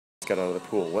got out of the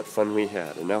pool. What fun we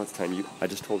had. And now it's time. I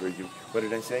just told her, what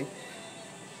did I say?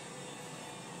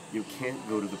 You can't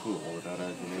go to the pool without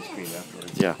an ice cream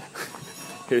afterwards. Yeah.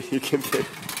 Here, you can pick.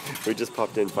 We just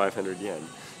popped in 500 yen.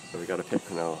 So we got to pick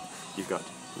now. You've got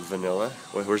vanilla.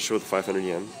 Well, where's the 500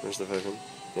 yen? Where's the 500?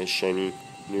 Nice shiny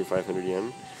new 500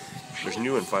 yen. There's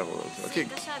new and 501. Okay.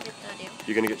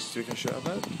 You're going to get suika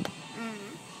sherbet?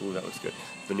 Ooh, that looks good.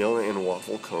 Vanilla and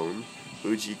waffle cone.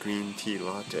 Uji green tea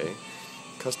latte.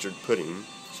 Custard pudding.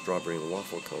 Strawberry and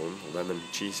waffle cone. Lemon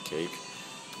cheesecake.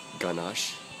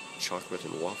 Ganache. Chocolate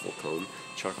and waffle cone.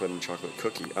 Chocolate and chocolate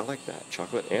cookie. I like that.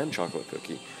 Chocolate and chocolate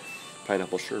cookie.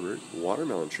 Pineapple sherbet.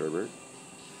 Watermelon sherbet.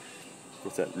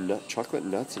 What's that? Chocolate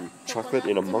nuts and chocolate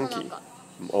in a monkey.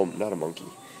 Oh, not a monkey.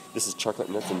 This is chocolate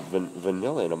nuts and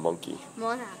vanilla in a monkey.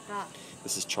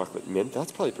 This is chocolate mint.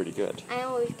 That's probably pretty good. I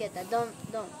always get that. Don't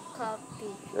copy.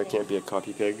 There can't be a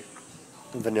copy pig.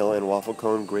 Vanilla and waffle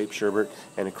cone, grape sherbet,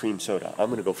 and a cream soda. I'm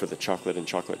going to go for the chocolate and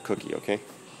chocolate cookie, okay?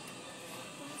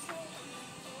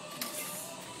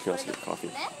 You can also get coffee.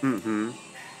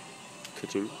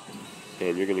 Cooking.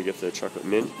 And you're going to get the chocolate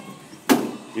mint.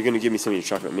 You're going to give me some of your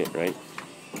chocolate mint, right?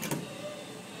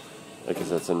 I guess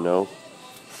that's a no.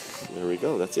 There we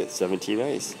go. That's it. 17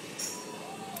 ice.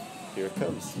 Here it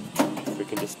comes.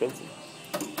 Quick and dispensing.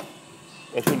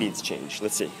 And who needs change?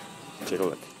 Let's see. Take a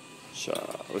look.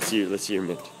 Let's see your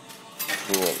mint.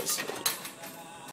 Cool. Let's see.